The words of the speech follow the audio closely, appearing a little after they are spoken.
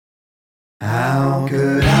How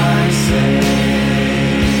could I say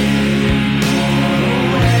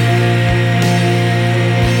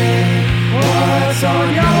what's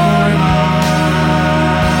on your mind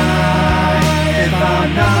if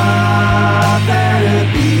I'm not there to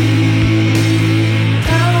be?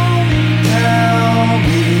 Tell me,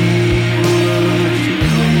 would you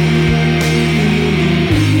please?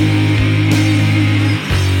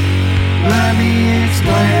 Let me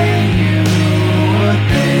explain you a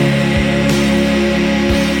thing.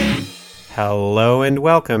 Hello and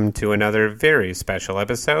welcome to another very special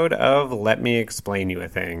episode of Let Me Explain You a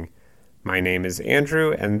Thing. My name is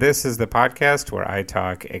Andrew, and this is the podcast where I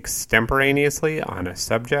talk extemporaneously on a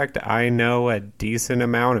subject I know a decent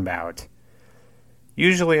amount about.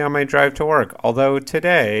 Usually on my drive to work, although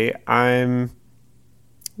today I'm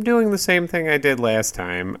doing the same thing I did last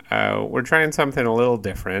time. We're trying something a little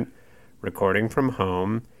different, recording from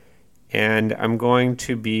home, and I'm going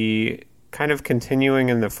to be kind of continuing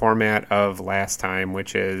in the format of last time,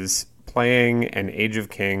 which is playing an Age of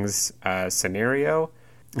Kings scenario.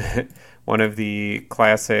 One of the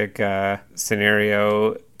classic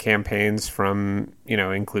scenario campaigns from,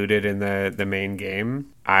 included in the main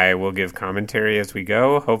game. I will give commentary as we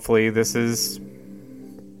go. Hopefully this is,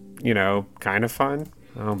 kind of fun.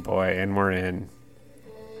 Oh boy, and we're in.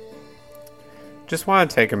 Just want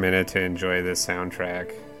to take a minute to enjoy this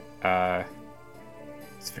soundtrack.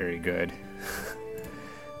 It's very good.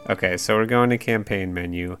 Okay, so we're going to campaign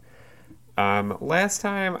menu. Last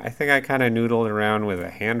time, I think I kind of noodled around with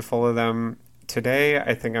a handful of them. Today,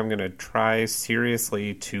 I think I'm going to try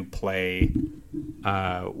seriously to play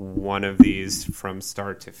one of these from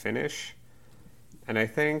start to finish. And I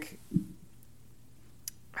think,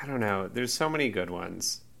 I don't know, there's so many good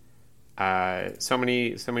ones. So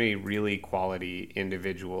many really quality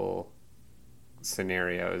individual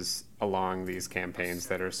scenarios along these campaigns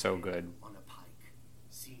that are so good.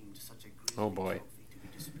 Oh boy.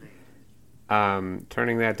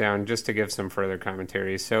 Turning that down just to give some further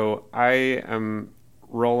commentary. So I am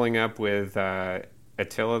rolling up with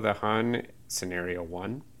Attila the Hun, scenario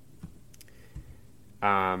 1.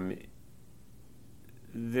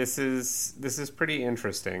 This is pretty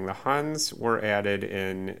interesting. The Huns were added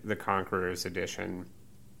in the Conqueror's Edition.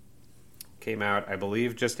 Came out, I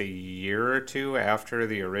believe, just a year or two after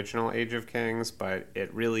the original Age of Kings, but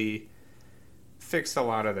it really fixed a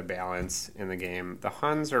lot of the balance in the game. The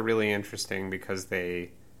Huns are really interesting because they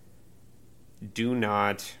do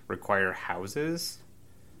not require houses.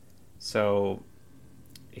 So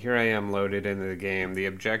here I am loaded into the game. The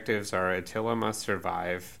objectives are Attila must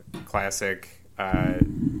survive. Classic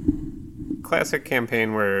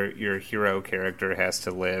campaign where your hero character has to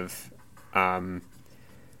live.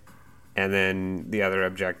 And then the other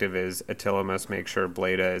objective is Attila must make sure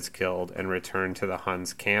Bleda is killed and return to the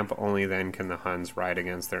Huns' camp. Only then can the Huns ride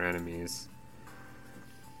against their enemies.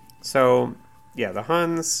 So, yeah, the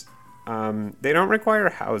Huns, they don't require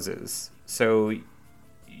houses. So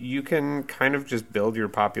you can kind of just build your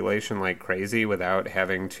population like crazy without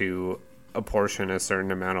having to apportion a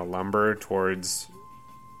certain amount of lumber towards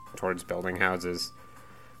building houses.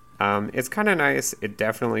 It's kind of nice. It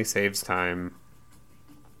definitely saves time.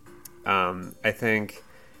 I think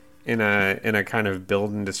in a kind of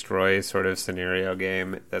build and destroy sort of scenario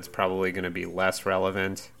game, that's probably going to be less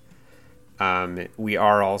relevant. We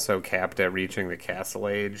are also capped at reaching the Castle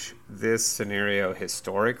Age. This scenario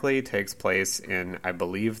historically takes place in, I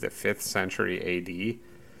believe, the 5th century AD.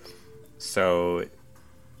 So,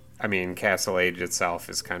 I mean, Castle Age itself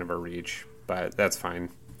is kind of a reach, but that's fine.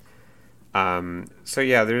 So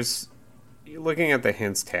yeah, there's, looking at the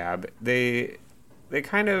hints tab, they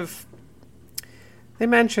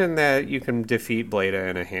mention that you can defeat Bleda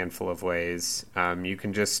in a handful of ways. You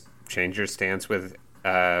can just change your stance with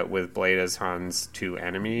Bleda's Huns to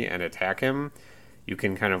enemy and attack him. You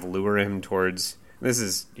can kind of lure him towards, this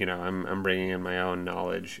is, I'm bringing in my own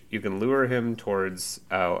knowledge. You can lure him towards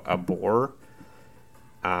a boar.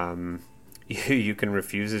 You can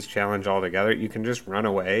refuse his challenge altogether. You can just run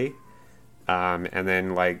away and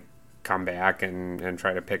then come back and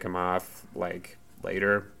try to pick him off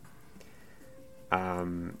later.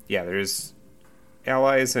 There's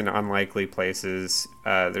allies in unlikely places.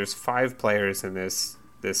 There's 5 players in this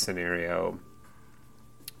scenario.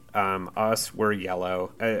 We're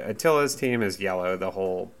yellow. Attila's team is yellow the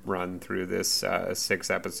whole run through this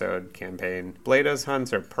 6-episode campaign. Bleda's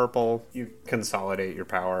Huns are purple. You consolidate your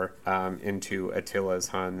power into Attila's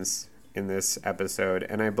Huns in this episode,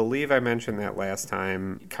 and I believe I mentioned that last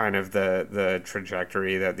time, kind of the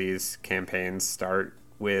trajectory that these campaigns start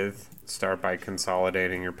by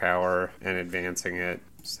consolidating your power and advancing it.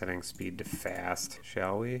 Setting speed to fast,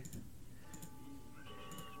 shall we?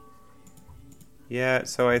 Yeah,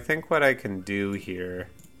 so I think what I can do here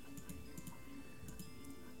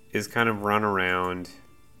is kind of run around.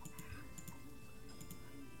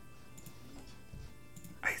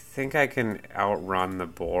 I think I can outrun the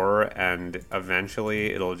boar, and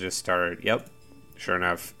eventually it'll just start. Yep, sure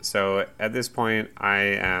enough. So at this point,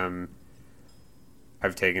 I've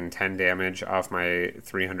taken 10 damage off my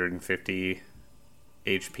 350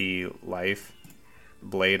 HP life.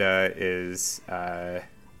 Bleda is,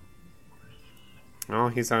 well,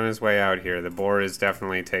 he's on his way out here. The boar is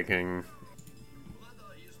definitely taking.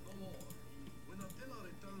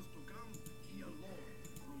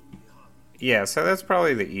 Yeah, so that's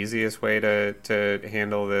probably the easiest way to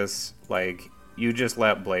handle this. Like, you just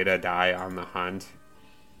let Bleda die on the hunt.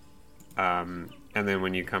 And then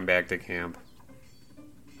when you come back to camp.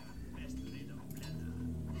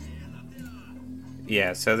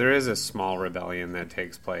 Yeah, so there is a small rebellion that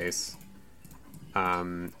takes place.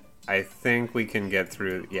 I think we can get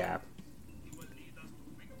through. Yeah.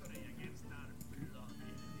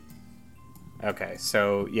 Okay,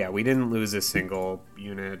 so yeah, we didn't lose a single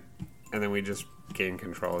unit. And then we just gain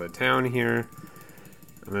control of the town here.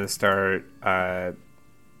 I'm going to start, going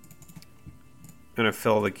to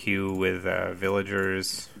fill the queue with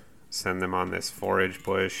villagers, send them on this forage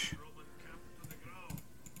bush.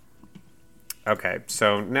 Okay,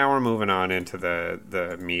 so now we're moving on into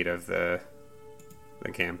the meat of the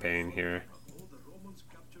campaign here.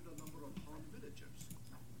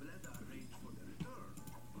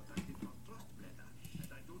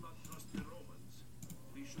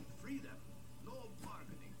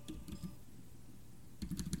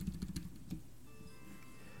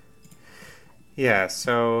 Yeah,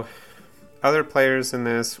 so other players in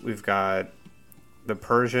this, we've got the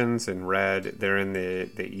Persians in red. They're in the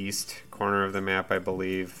east corner of the map, I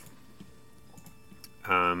believe.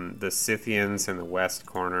 The Scythians in the west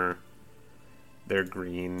corner, they're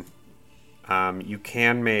green. You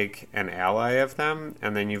can make an ally of them,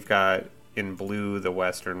 and then you've got in blue the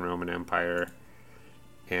Western Roman Empire.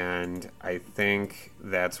 And I think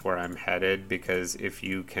that's where I'm headed, because if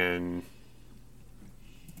you can...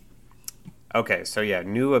 Okay, so yeah,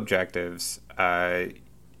 new objectives.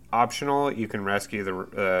 Optional, you can rescue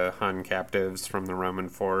the Hun captives from the Roman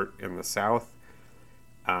fort in the south.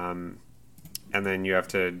 And then you have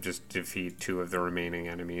to just defeat 2 of the remaining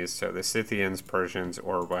enemies. So the Scythians, Persians,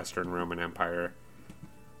 or Western Roman Empire.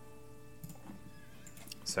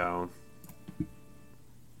 So...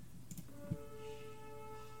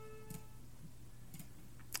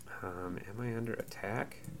 am I under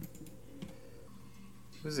attack?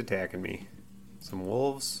 Who's attacking me? Some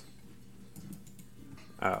wolves?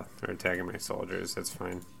 Oh, they're attacking my soldiers. That's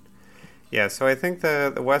fine. Yeah, so I think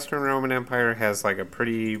the Western Roman Empire has like a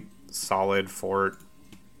pretty solid fort,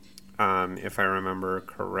 if I remember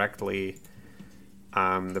correctly.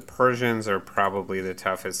 The Persians are probably the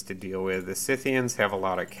toughest to deal with. The Scythians have a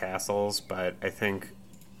lot of castles, but I think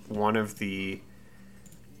one of the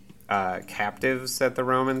captives that the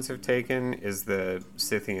Romans have taken is the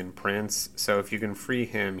Scythian prince. So if you can free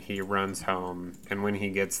him, he runs home, and when he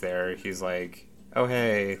gets there, he's like, oh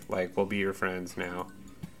hey, like, we'll be your friends now.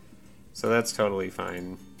 So that's totally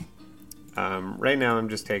fine. Right now I'm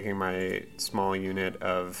just taking my small unit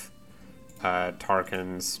of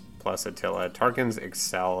Tarkans plus Attila. Tarkans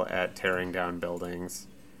excel at tearing down buildings.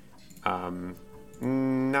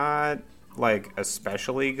 Not like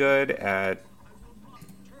especially good at...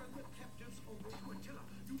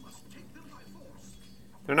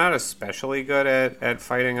 They're not especially good at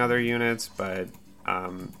fighting other units, but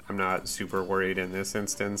I'm not super worried in this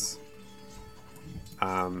instance.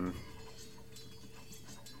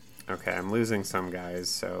 Okay, I'm losing some guys,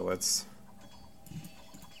 so let's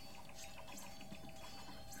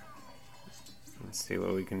see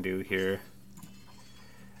what we can do here.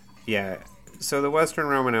 Yeah, so the Western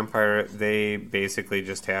Roman Empire, they basically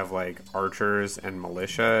just have like archers and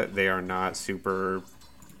militia. They are not super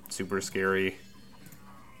scary.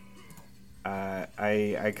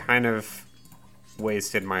 I kind of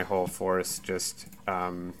wasted my whole force just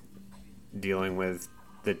dealing with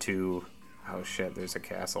the 2... Oh shit, there's a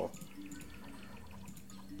castle.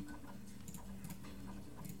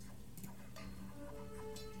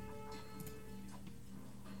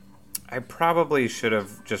 I probably should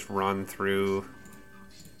have just run through...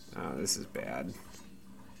 Oh, this is bad.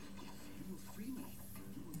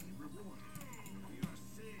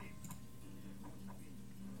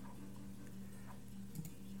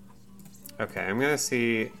 Okay, I'm going to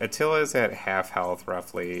see... Attila's at half health,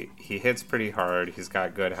 roughly. He hits pretty hard. He's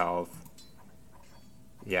got good health.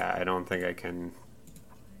 Yeah, I don't think I can...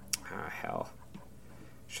 Ah, hell.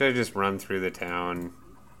 Should have just run through the town.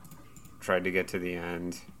 tried to get to the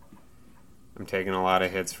end. I'm taking a lot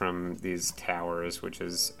of hits from these towers, which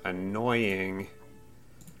is annoying.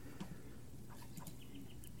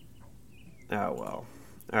 Oh, well.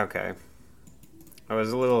 Okay. I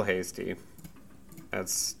was a little hasty.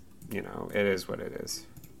 That's, it is what it is.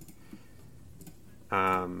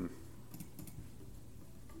 I'm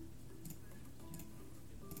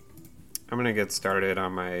going to get started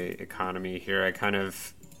on my economy here. I kind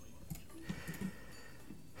of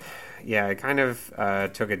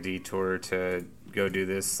took a detour to go do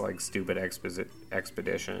this, like, stupid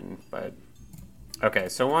expedition, but... Okay,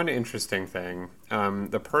 so one interesting thing.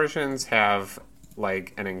 The Persians have,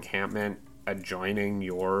 like, an encampment adjoining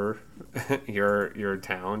your your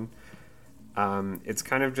town. It's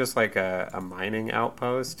kind of just like a mining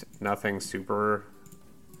outpost. Nothing super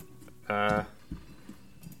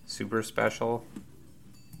special.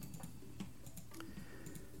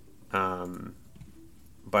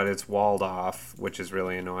 But it's walled off, which is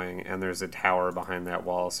really annoying, and there's a tower behind that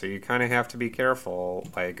wall, so you kind of have to be careful,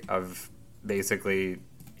 like, of basically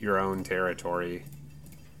your own territory,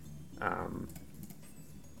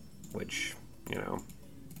 which,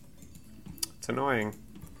 it's annoying.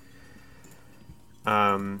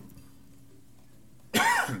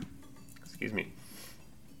 Excuse me.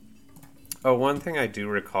 Oh, one thing I do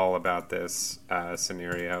recall about this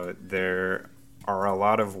scenario, there are a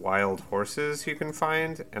lot of wild horses you can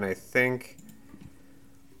find, and I think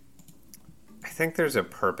there's a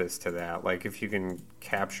purpose to that. Like, if you can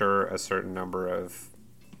capture a certain number of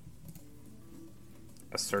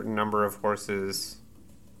horses,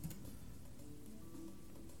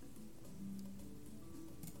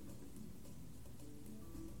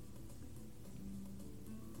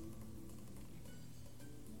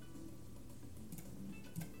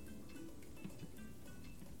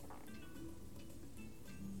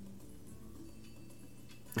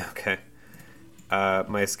 okay.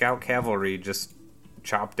 My scout cavalry just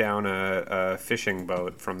chopped down a fishing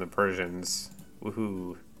boat from the Persians.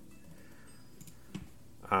 Woohoo.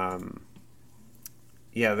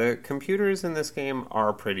 Yeah, the computers in this game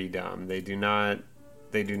are pretty dumb. They do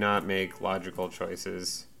not make logical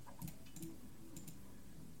choices.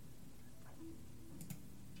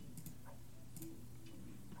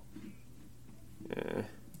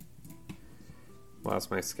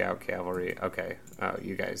 Lost my scout cavalry. Okay. Oh,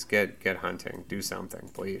 you guys, get hunting. Do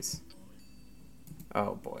something, please.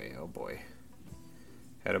 Oh boy, oh boy.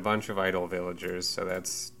 Had a bunch of idle villagers, so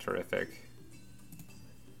that's terrific.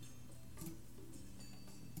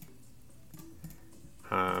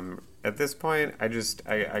 At this point, I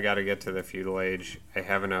gotta get to the feudal age. I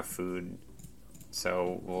have enough food,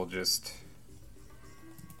 so we'll just...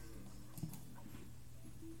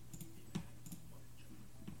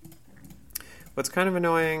 What's kind of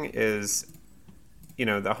annoying is,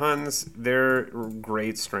 the Huns, their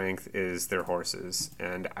great strength is their horses,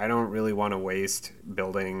 and I don't really want to waste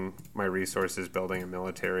my resources building a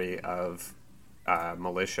military of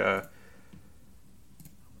militia,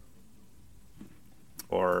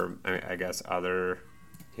 or I guess other,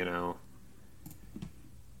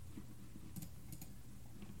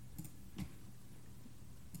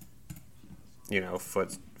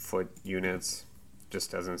 foot units.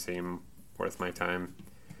 Just doesn't seem worth my time.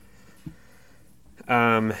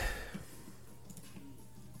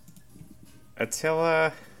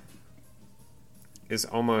 Attila is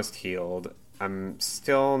almost healed. I'm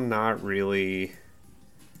still not really...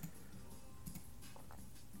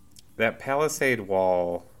 That palisade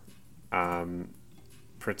wall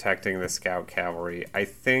protecting the scout cavalry, I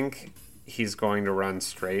think he's going to run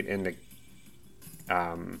straight into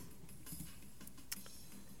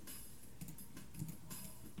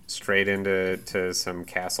some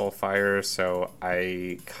castle fire, so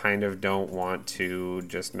I kind of don't want to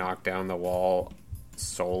just knock down the wall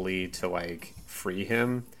solely to, like, free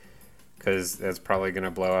him, because that's probably going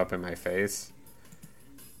to blow up in my face.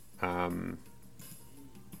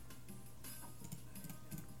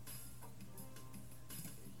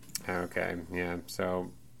 Okay, yeah,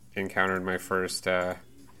 so encountered my first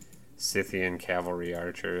Scythian cavalry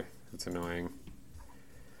archer. That's annoying.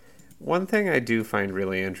 One thing I do find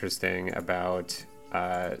really interesting about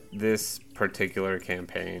this particular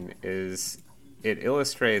campaign is it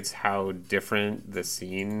illustrates how different the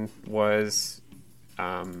scene was,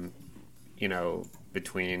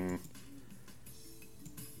 between...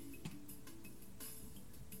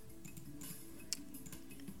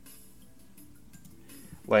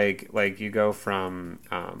 Like you go from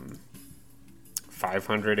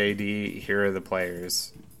 500 AD, here are the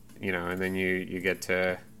players, and then you get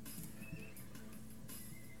to...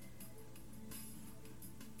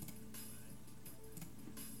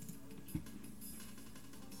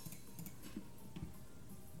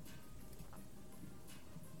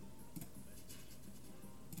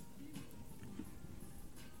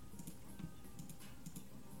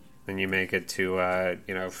 Then you make it to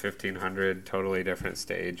 1500, totally different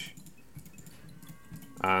stage.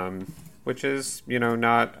 Which is,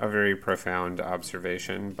 not a very profound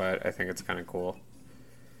observation, but I think it's kind of cool.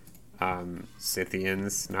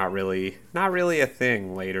 Scythians, not really a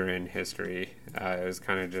thing later in history. It was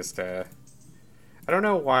kind of just I don't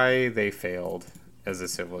know why they failed as a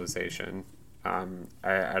civilization.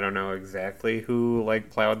 I don't know exactly who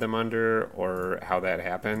plowed them under or how that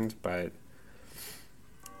happened, but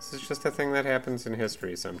this is just a thing that happens in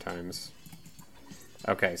history sometimes.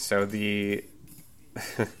 Okay, so these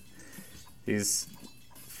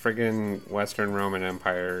friggin' Western Roman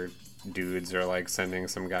Empire dudes are sending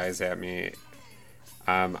some guys at me.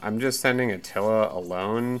 I'm just sending Attila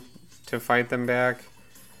alone to fight them back.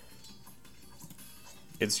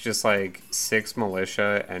 It's just 6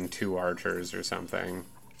 militia and 2 archers or something.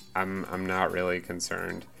 I'm not really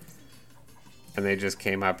concerned. And they just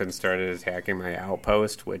came up and started attacking my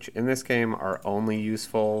outpost, which in this game are only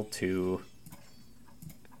useful to...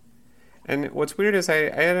 And what's weird is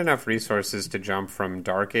I had enough resources to jump from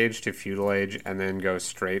Dark Age to Feudal Age and then go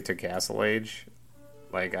straight to Castle Age.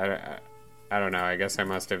 I don't know. I guess I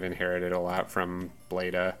must have inherited a lot from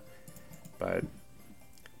Bleda. But...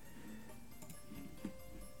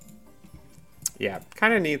 yeah,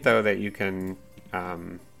 kind of neat, though, that you can...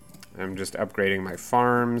 I'm just upgrading my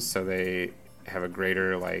farms so they have a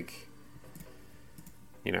greater,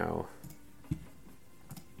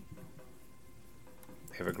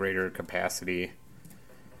 have a greater capacity.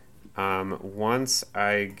 Once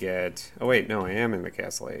I get... oh, wait, no, I am in the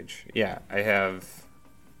Castle Age. Yeah, I have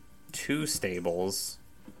 2 stables,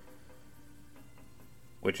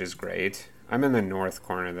 which is great. I'm in the north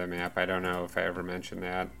corner of the map. I don't know if I ever mentioned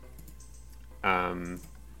that.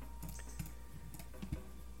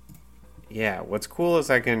 Yeah, what's cool is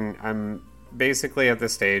I'm basically at the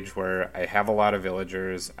stage where I have a lot of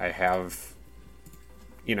villagers. I have,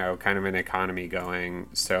 kind of an economy going,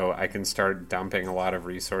 so I can start dumping a lot of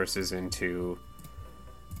resources into,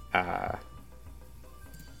 let's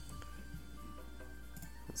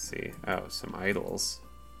see. Oh, some idols.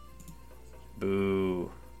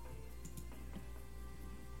 Boo.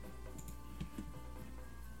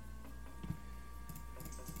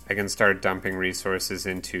 I can start dumping resources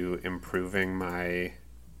into improving my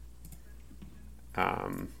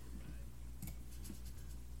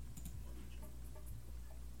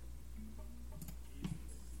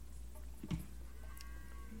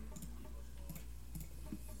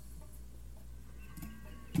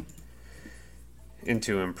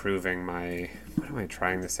what am I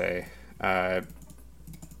trying to say?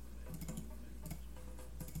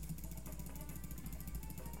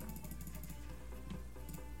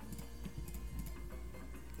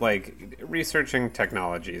 Researching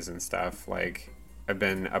technologies and stuff. I've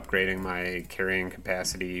been upgrading my carrying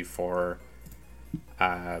capacity for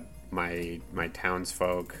my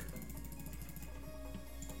townsfolk.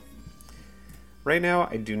 Right now,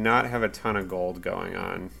 I do not have a ton of gold going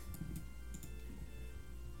on.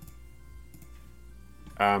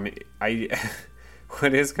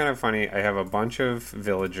 What is kind of funny, I have a bunch of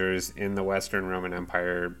villagers in the Western Roman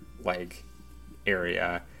Empire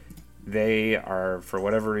area. They are, for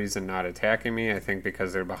whatever reason, not attacking me. I think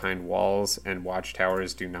because they're behind walls and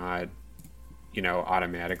watchtowers do not,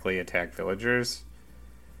 automatically attack villagers.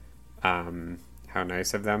 How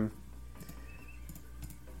nice of them.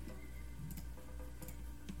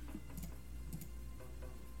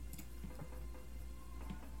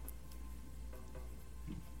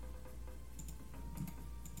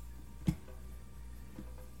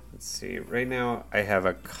 Let's see. Right now, I have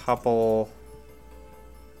a couple...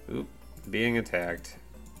 Oop, being attacked.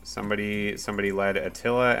 Somebody led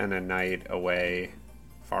Attila and a knight away,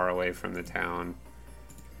 far away from the town.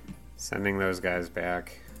 Sending those guys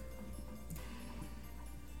back.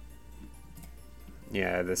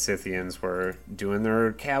 Yeah, the Scythians were doing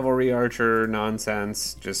their cavalry archer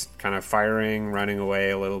nonsense, just kind of firing, running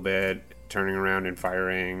away a little bit, turning around and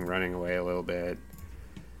firing, running away a little bit.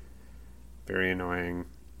 Very annoying.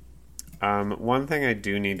 One thing I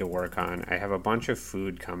do need to work on, I have a bunch of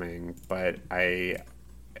food coming, but I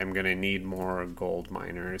am going to need more gold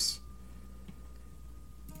miners.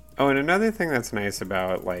 Oh, and another thing that's nice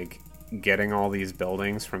about, getting all these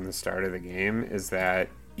buildings from the start of the game is that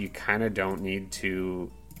you kind of don't need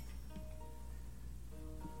to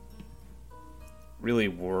really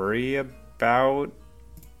worry about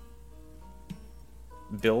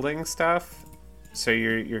building stuff. So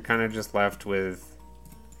you're kind of just left with...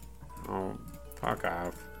 oh, fuck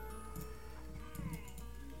off.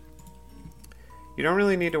 You don't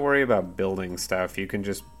really need to worry about building stuff. You can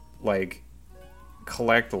just,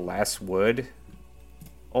 collect less wood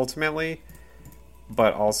ultimately,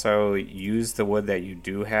 but also use the wood that you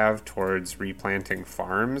do have towards replanting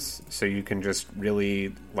farms, so you can just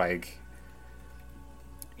really, like,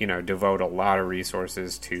 you know, devote a lot of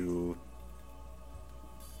resources to...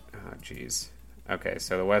 Oh, jeez. Okay,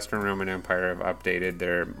 so the Western Roman Empire have updated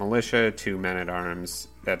their militia to men-at-arms.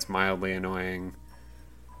 That's mildly annoying.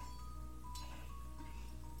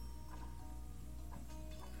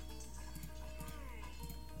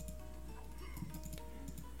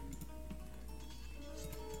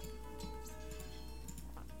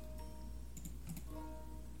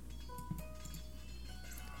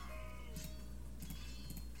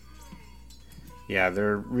 Yeah,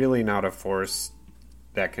 they're really not a force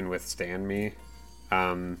that can withstand me.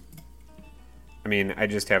 I mean, I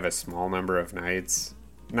just have a small number of knights.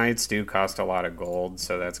 Knights do cost a lot of gold,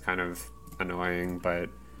 so that's kind of annoying, but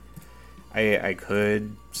I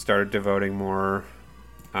could start devoting more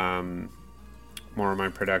of my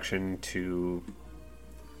production to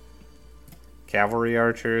cavalry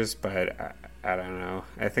archers, but I don't know.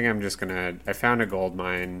 I think I'm just gonna... I found a gold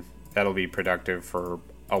mine that'll be productive for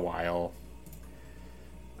a while.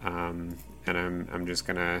 And I'm just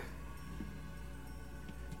gonna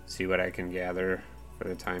see what I can gather for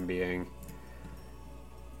the time being.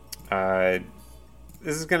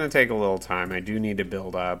 This is gonna take a little time. I do need to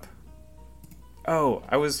build up. Oh,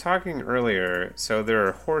 I was talking earlier, so there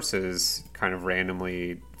are horses kind of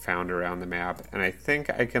randomly found around the map, and I think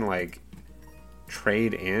I can, like,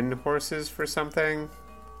 trade in horses for something.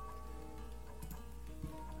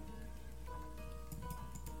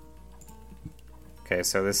 Okay,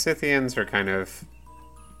 so the Scythians are kind of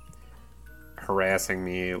harassing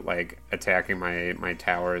me, like attacking my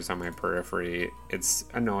towers on my periphery. It's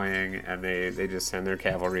annoying, and they just send their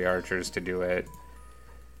cavalry archers to do it.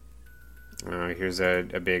 Here's a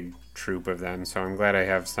big troop of them, so I'm glad I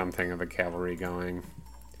have something of a cavalry going.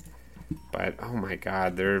 But, oh my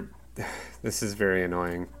god, this is very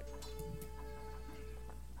annoying.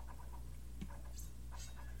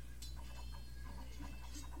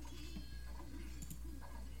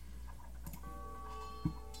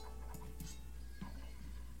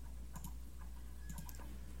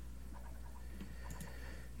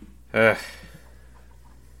 Ugh.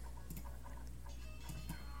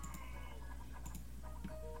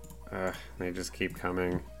 They just keep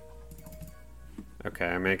coming. Okay,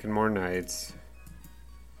 I'm making more knights.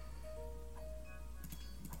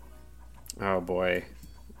 Oh boy.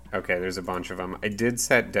 Okay, there's a bunch of them. I did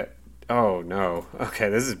set... Oh no. Okay,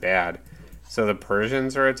 this is bad. So the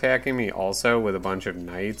Persians are attacking me also with a bunch of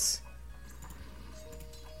knights.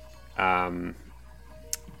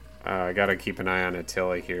 I gotta keep an eye on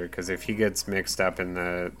Attila here, because if he gets mixed up in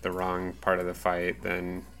the wrong part of the fight,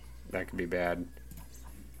 then that could be bad.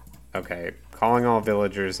 Okay, calling all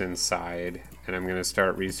villagers inside, and I'm gonna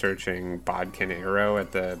start researching bodkin arrow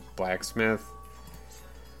at the blacksmith.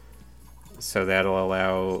 So that'll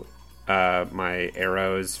allow my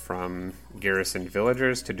arrows from garrisoned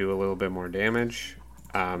villagers to do a little bit more damage.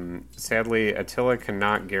 Sadly, Attila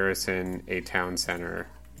cannot garrison a town center.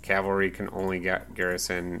 Cavalry can only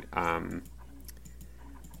garrison oh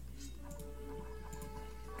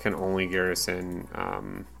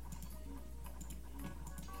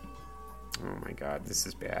my god, this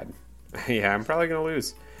is bad. Yeah, I'm probably gonna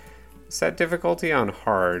lose. Set difficulty on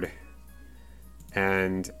hard,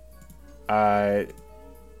 and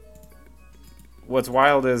what's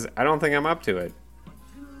wild is I don't think I'm up to it.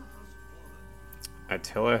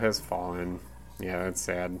 Attila has fallen. Yeah, that's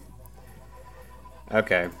sad.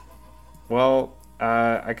 Okay. Well,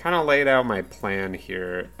 I kind of laid out my plan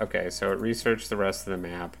here. Okay, so it researched the rest of the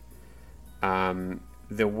map.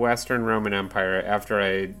 The Western Roman Empire, after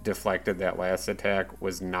I deflected that last attack,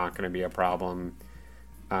 was not going to be a problem.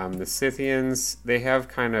 The Scythians, they have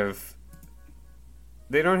kind of...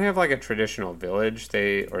 They don't have like a traditional village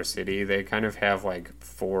or city. They kind of have like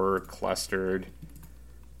 4 clustered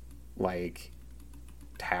like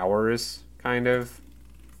towers, kind of.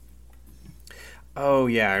 Oh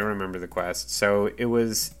yeah, I remember the quest. So it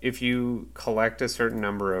was, if you collect a certain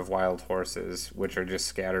number of wild horses, which are just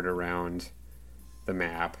scattered around the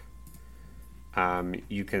map,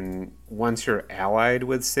 you can, once you're allied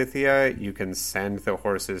with Scythia, you can send the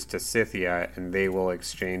horses to Scythia, and they will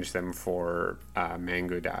exchange them for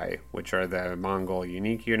Mangudai, which are the Mongol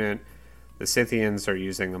unique unit. The Scythians are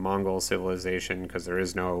using the Mongol civilization because there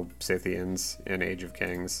is no Scythians in Age of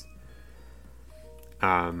Kings.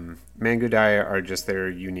 Mangudai are just their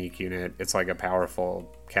unique unit. It's like a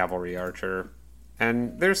powerful cavalry archer,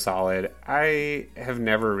 and they're solid. I have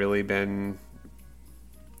never really been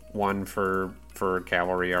one for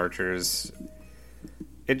cavalry archers.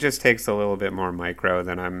 it just takes a little bit more micro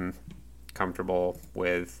than I'm comfortable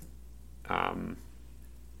with.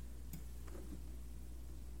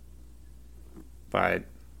 But,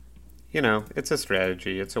 it's a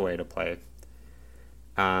strategy. It's a way to play.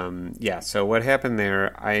 So what happened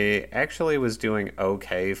there, I actually was doing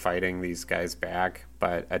okay fighting these guys back,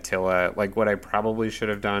 but Attila, like, what I probably should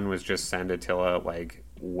have done was just send Attila, like,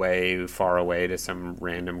 way far away to some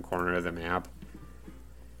random corner of the map.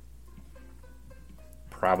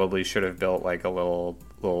 Probably should have built, like, a little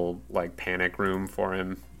like, panic room for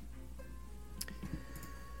him.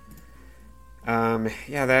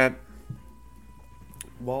 That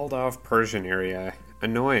walled off Persian area,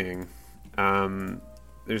 annoying.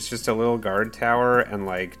 There's just a little guard tower and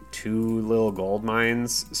like 2 little gold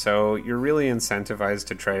mines, so you're really incentivized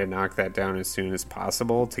to try to knock that down as soon as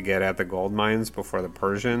possible to get at the gold mines before the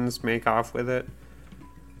Persians make off with it.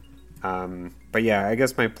 But yeah, I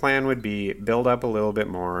guess my plan would be build up a little bit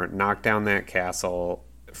more, knock down that castle,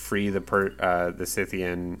 free the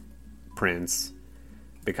Scythian prince,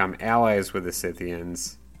 become allies with the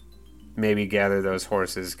Scythians, maybe gather those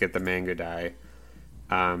horses, get the Mangudai.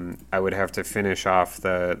 I would have to finish off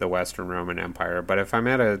the Western Roman Empire, but if I'm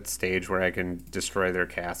at a stage where I can destroy their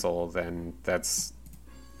castle, then that's,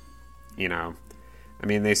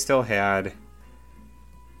 they still had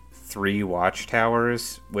 3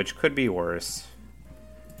 watchtowers, which could be worse.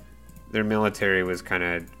 Their military was kind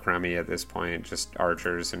of crummy at this point, just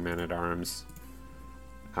archers and men-at-arms.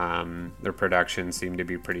 Their production seemed to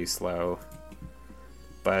be pretty slow.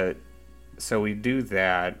 But, so we do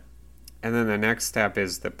that. And then the next step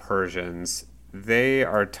is the Persians. They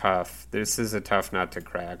are tough. This is a tough nut to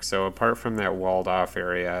crack. So apart from that walled off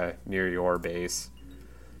area near your base,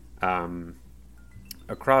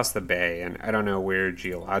 across the bay, and I don't know where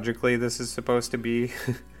geologically this is supposed to be,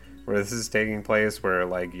 where this is taking place, where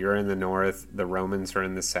like you're in the north, the Romans are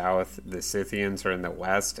in the south, the Scythians are in the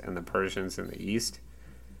west, and the Persians in the east.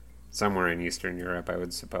 Somewhere in Eastern Europe, I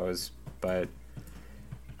would suppose. But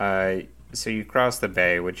so you cross the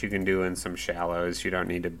bay, which you can do in some shallows. You don't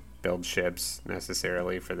need to build ships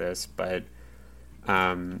necessarily for this, but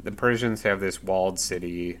the Persians have this walled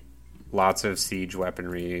city, lots of siege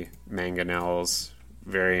weaponry, mangonels,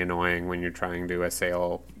 very annoying when you're trying to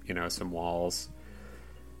assail, some walls.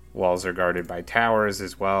 Walls are guarded by towers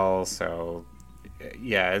as well, so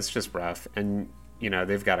yeah, it's just rough. And,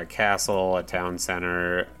 they've got a castle, a town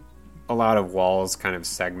center, a lot of walls kind of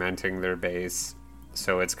segmenting their base,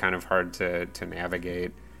 so it's kind of hard to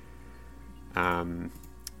navigate. Some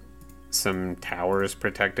towers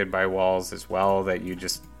protected by walls as well that you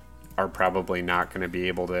just are probably not going to be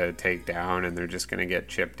able to take down, and they're just going to get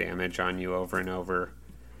chip damage on you over and over.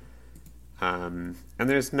 And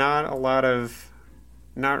there's not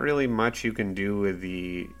really much you can do with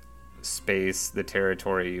the space, the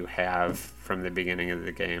territory you have from the beginning of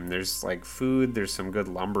the game. There's like food, there's some good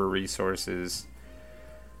lumber resources.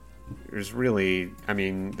 There's really,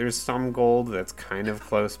 there's some gold that's kind of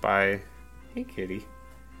close by. Hey, kitty.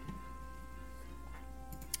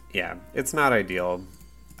 Yeah, it's not ideal.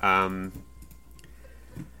 Let's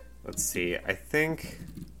see. I think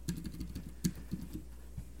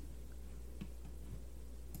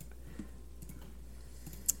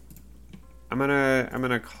I'm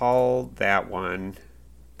gonna call that one.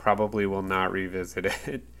 Probably will not revisit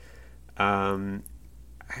it. I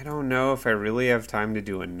don't know if I really have time to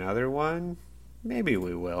do another one. Maybe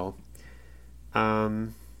we will.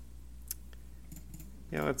 Let's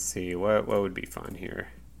see. What would be fun here?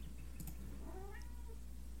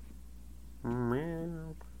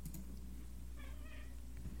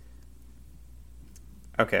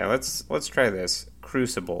 Okay, let's try this.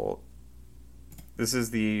 Crucible. This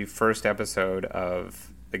is the first episode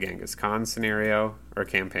of the Genghis Khan scenario, or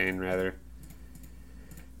campaign, rather.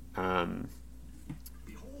 Behold,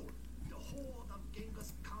 the horde of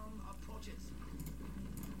Genghis Khan approaches.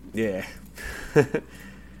 Yeah.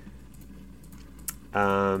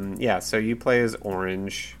 So you play as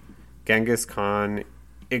Orange. Genghis Khan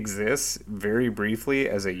exists very briefly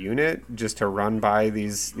as a unit, just to run by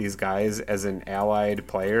these guys as an allied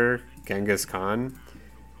player, Genghis Khan.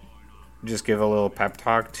 Just give a little pep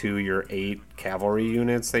talk to your 8 cavalry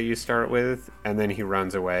units that you start with, and then he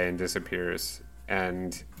runs away and disappears.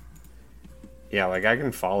 And yeah, I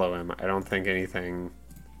can follow him. I don't think anything...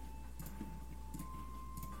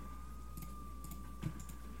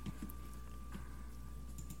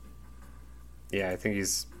 Yeah, I think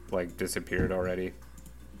he's disappeared already.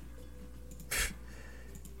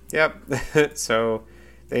 Yep. So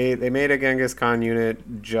they made a Genghis Khan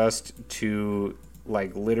unit just to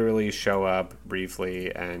literally show up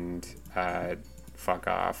briefly and fuck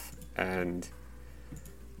off. And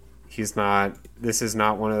This is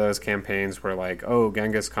not one of those campaigns where like, oh,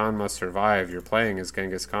 Genghis Khan must survive. You're playing as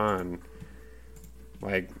Genghis Khan.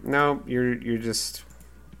 Like, no, you're just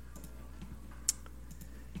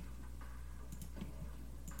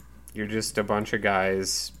a bunch of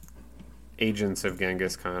guys, agents of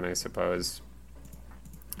Genghis Khan, I suppose.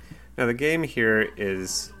 Now the game here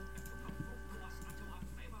is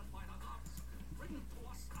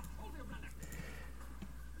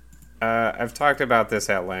I've talked about this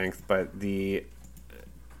at length, but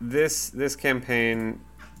this campaign,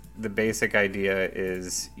 the basic idea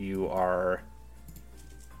is you are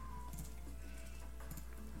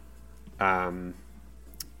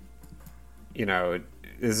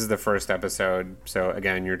this is the first episode, so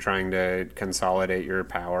again, you're trying to consolidate your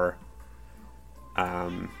power.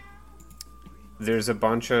 There's a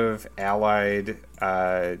bunch of allied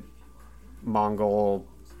Mongol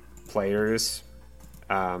players,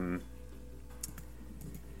 and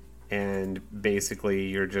basically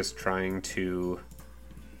you're just trying to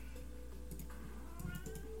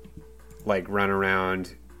like run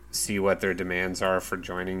around, see what their demands are for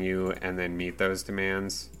joining you, and then meet those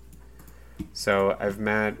demands. So I've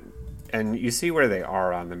met, and you see where they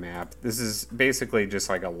are on the map. This is basically just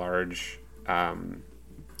like a large,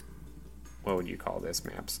 what would you call this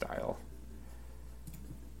map style?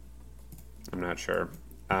 I'm not sure.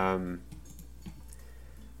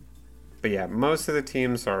 But yeah, most of the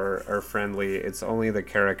teams are friendly. It's only the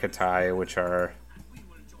Karakatai, which are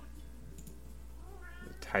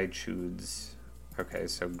Taichuds. Okay,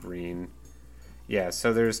 so green. Yeah,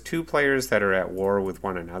 so there's two players that are at war with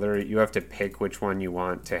one another. You have to pick which one you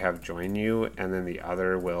want to have join you, and then the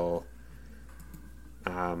other will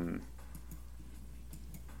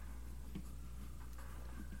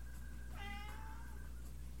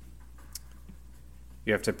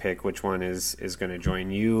you have to pick which one is going to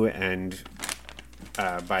join you, and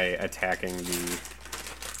by attacking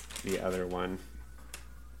the other one.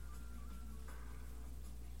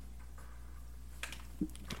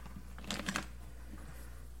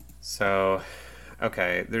 So,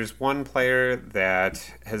 okay, there's one player that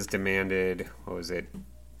has demanded, what was it?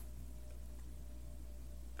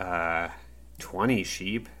 20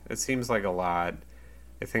 sheep? It seems like a lot.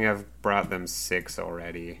 I think I've brought them 6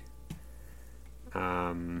 already.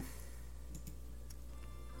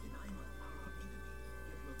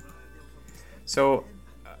 So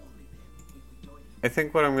I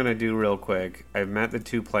think what I'm going to do real quick, I've met the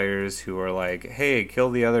two players who are like, hey,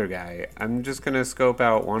 kill the other guy. I'm just going to scope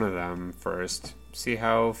out one of them first, see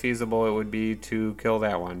how feasible it would be to kill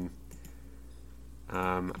that one.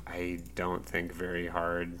 I don't think very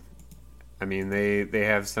hard. I mean, they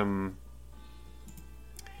have some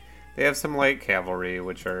light cavalry,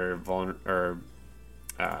 which are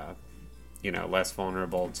less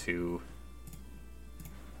vulnerable to.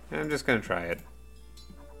 I'm just gonna try it.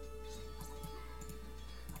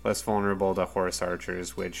 Less vulnerable to horse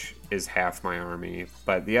archers, which is half my army.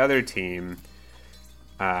 But the other team,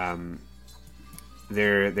 their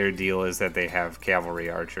deal is that they have cavalry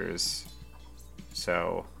archers.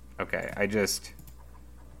 So, okay, I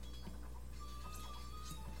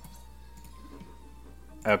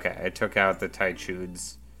took out the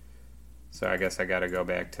Taichuds. So I guess I gotta go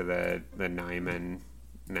back to the Naiman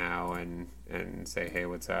now and say, hey,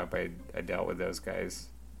 what's up? I dealt with those guys.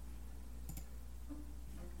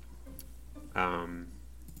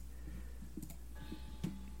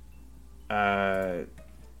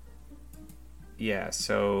 Yeah,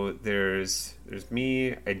 so there's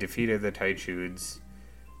me. I defeated the Taichuds.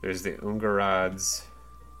 There's the Ungarads.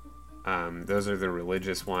 Those are the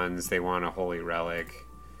religious ones. They want a holy relic.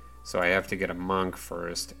 So I have to get a monk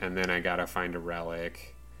first, and then I gotta find a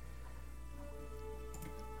relic.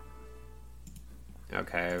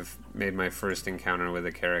 Okay, I've made my first encounter with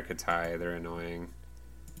the Karakatai. They're annoying.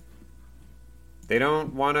 They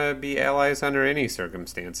don't want to be allies under any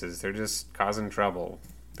circumstances. They're just causing trouble.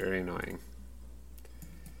 Very annoying.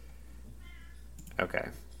 Okay.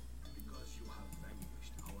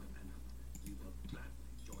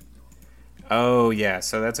 Oh, yeah,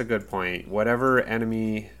 so that's a good point. Whatever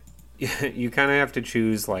enemy... you kind of have to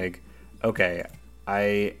choose, like, okay,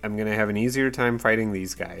 I'm going to have an easier time fighting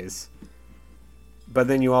these guys. But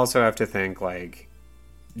then you also have to think, like,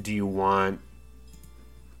 do you want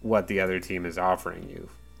what the other team is offering you?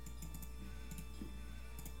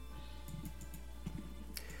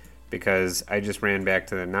 Because I just ran back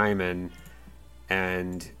to the Naiman,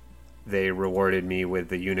 and they rewarded me with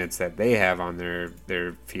the units that they have on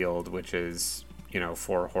their field, which is,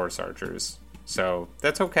 4 horse archers. So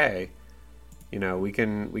that's okay. We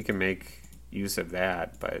can make use of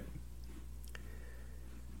that, but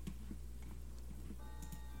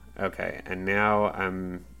Okay, and now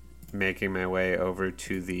I'm making my way over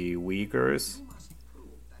to the Uyghurs. You must prove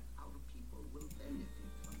that our people will benefit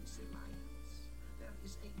from this alliance. There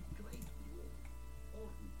is a great war.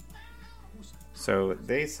 Whose So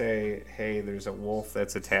they say, hey, there's a wolf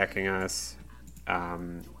that's attacking us.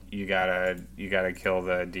 You gotta kill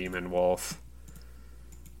the demon wolf.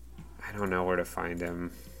 I don't know where to find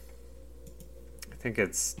him. I think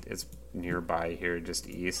it's nearby here, just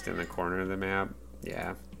east in the corner of the map.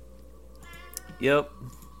 Yeah. Yep.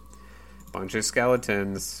 Bunch of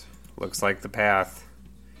skeletons. Looks like the path.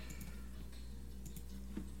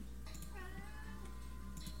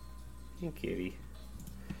 Hey, kitty.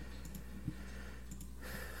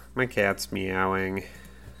 My cat's meowing.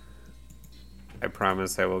 I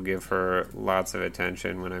promise I will give her lots of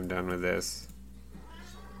attention when I'm done with this.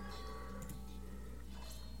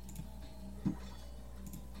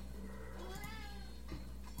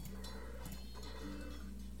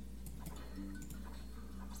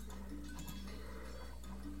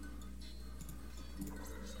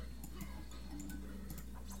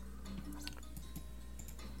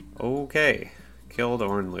 Okay, killed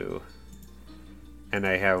Ornlu. And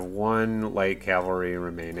I have one light cavalry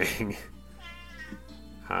remaining.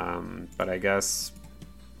 But I guess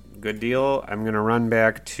good deal. I'm gonna run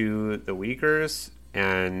back to the Uyghurs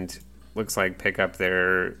and looks like pick up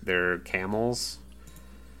their camels.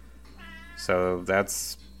 So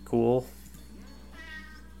that's cool.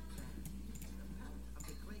 of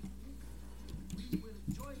the great war, we will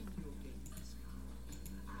join you, Genghis Khan.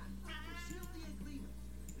 And to seal the agreement,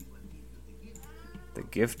 we will give you the gift. The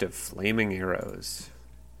gift of flaming arrows.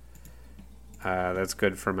 That's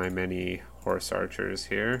good for my many horse archers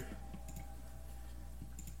here.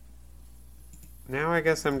 Now I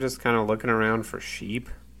guess I'm just kind of looking around for sheep.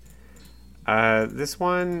 This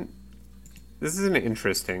is an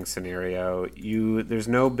interesting scenario. There's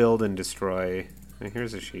no build and destroy.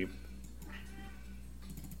 Here's a sheep.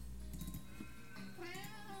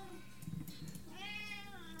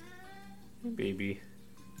 Hey, baby.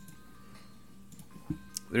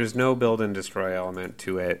 There's no build and destroy element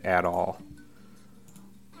to it at all.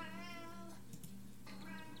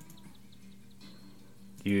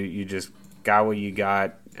 You just got what you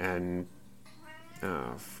got, and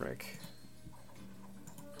oh frick.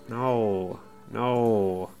 No,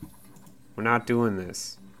 we're not doing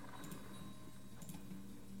this.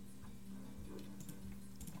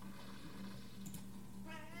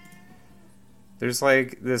 There's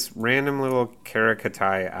like this random little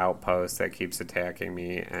Karakatai outpost that keeps attacking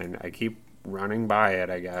me, and I keep running by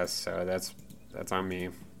it, I guess, so that's on me.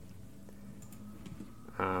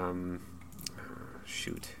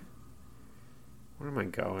 Shoot. Where am I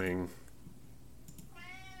going?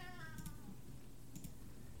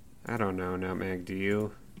 I don't know, Nutmeg, do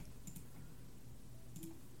you?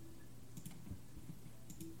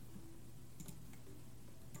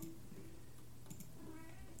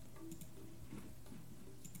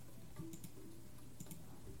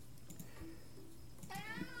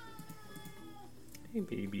 Hey,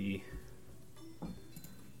 baby.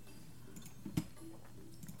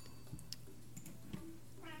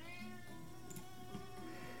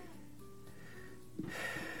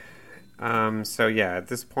 So yeah, at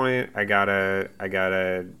this point, I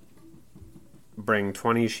gotta bring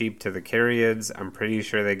 20 sheep to the Cariads. I'm pretty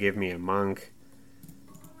sure they give me a monk.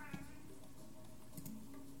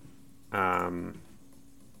 Oh,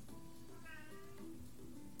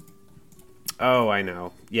 I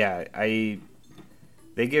know. Yeah, they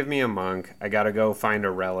give me a monk. I gotta go find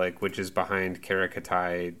a relic, which is behind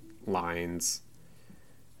Karakatai lines.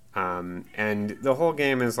 And the whole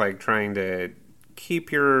game is like trying to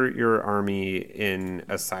keep your army in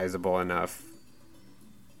a sizable enough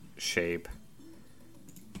shape.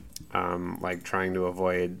 Like trying to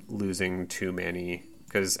avoid losing too many,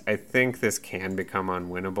 because I think this can become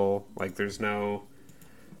unwinnable. Like there's no,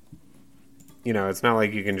 it's not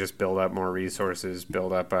like you can just build up more resources,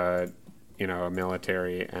 build up a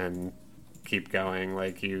military and keep going.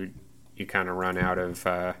 Like you kind of run out of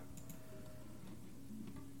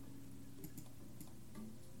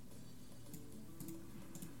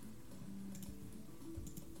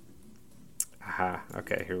aha,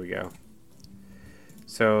 okay, here we go.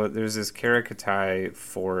 So there's this Karakatai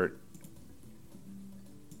fort.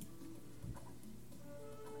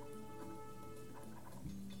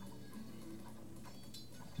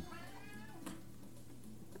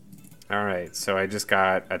 Alright, so I just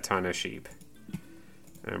got a ton of sheep.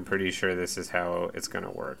 And I'm pretty sure this is how it's going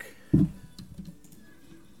to work. 1,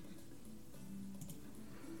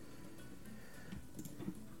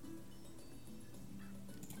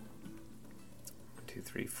 2,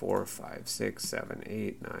 3, 4, 5, 6, 7,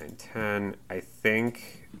 8, 9, 10. I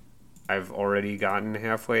think I've already gotten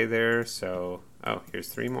halfway there, so... Oh, here's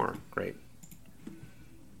 3 more. Great.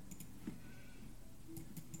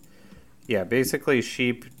 Yeah, basically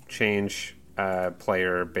sheep change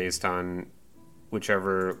player based on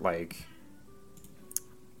whichever, like...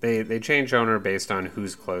 They change owner based on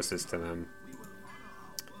who's closest to them.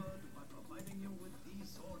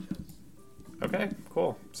 Okay,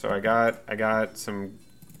 cool. So I got some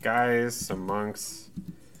guys, some monks.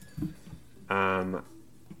 I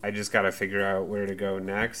just got to figure out where to go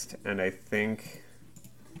next, and I think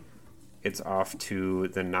it's off to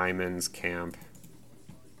the Nyman's camp.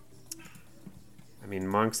 I mean,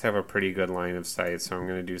 monks have a pretty good line of sight, so I'm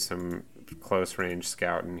going to do some close range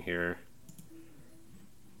scouting here.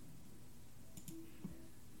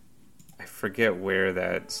 I forget where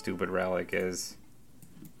that stupid relic is.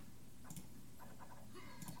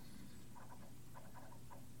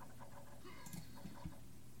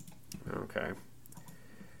 Okay.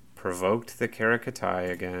 Provoked the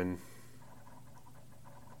Karakatai again.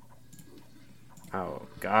 Oh,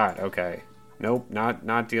 God. Okay. Nope,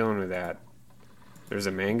 not dealing with that. There's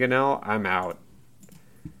a mangonel. I'm out.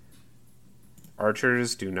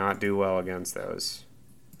 Archers do not do well against those.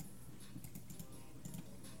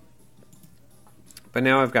 But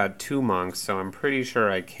now I've got 2 monks, so I'm pretty sure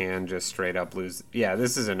I can just straight up lose. Yeah,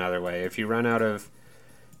 this is another way. If you run out of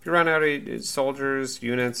soldiers,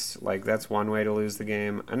 units, like, that's one way to lose the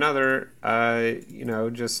game. Another,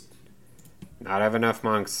 just not have enough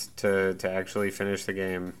monks to actually finish the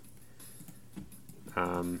game.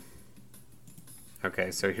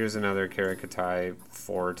 Okay, so here's another Karakatai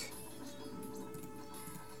fort.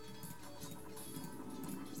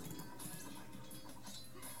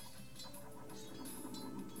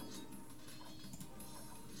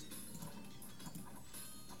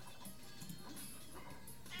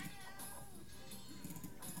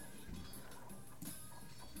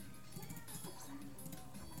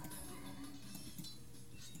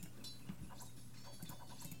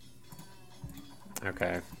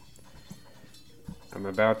 Okay. I'm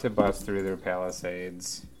about to bust through their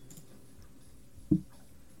palisades.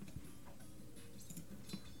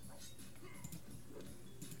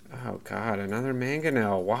 Oh God, another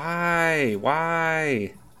mangonel. Why?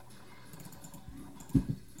 Why?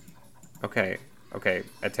 Okay.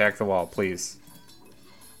 Attack the wall, please.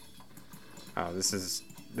 Oh, this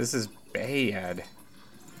is bad.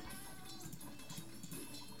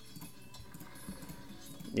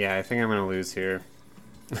 Yeah, I think I'm gonna lose here.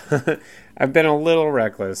 I've been a little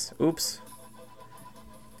reckless. Oops.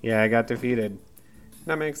 Yeah, I got defeated.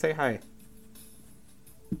 Namek, say hi.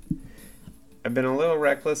 I've been a little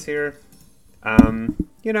reckless here.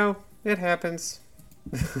 It happens.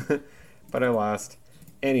 But I lost.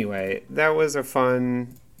 Anyway, that was a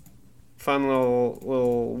fun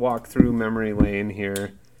little walk through memory lane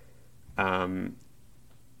here.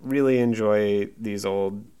 Really enjoy these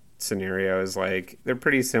old scenarios. Like, they're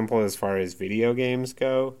pretty simple as far as video games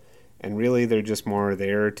go, and really they're just more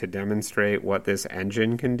there to demonstrate what this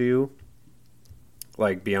engine can do,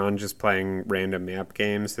 like beyond just playing random map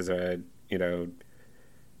games. As the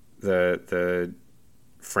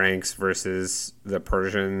Franks versus the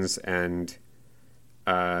Persians and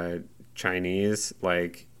Chinese,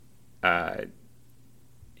 like and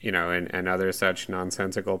other such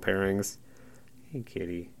nonsensical pairings. Hey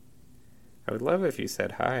kitty, I would love if you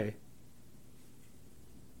said hi.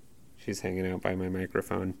 She's hanging out by my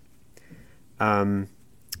microphone. But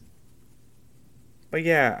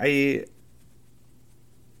yeah,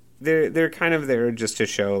 they're kind of there just to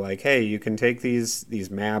show, like, hey, you can take these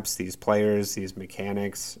maps, these players, these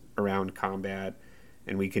mechanics around combat,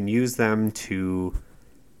 and we can use them to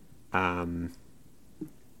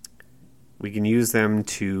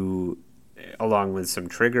along with some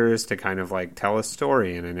triggers to kind of like tell a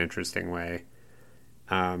story in an interesting way.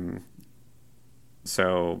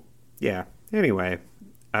 So yeah, anyway,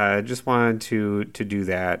 just wanted to do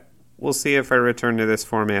that. We'll see if I return to this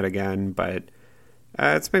format again, but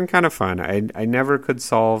it's been kind of fun. I never could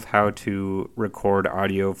solve how to record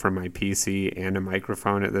audio from my PC and a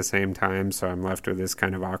microphone at the same time, so I'm left with this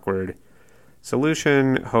kind of awkward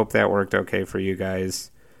solution. Hope that worked okay for you guys.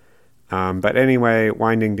 But anyway,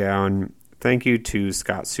 winding down, thank you to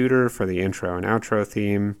Scott Suter for the intro and outro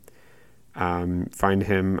theme. Find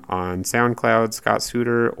him on SoundCloud, Scott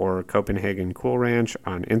Suter, or Copenhagen Cool Ranch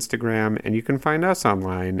on Instagram. And you can find us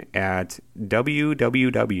online at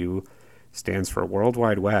www, stands for World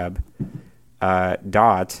Wide Web,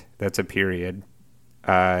 dot, that's a period,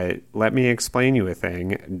 let me explain you a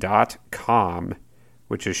thing, .com,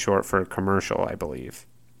 which is short for commercial, I believe.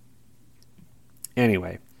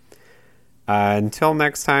 Anyway, until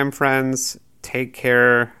next time, friends, take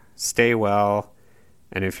care, stay well,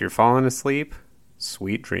 and if you're falling asleep,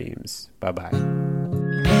 sweet dreams. Bye-bye.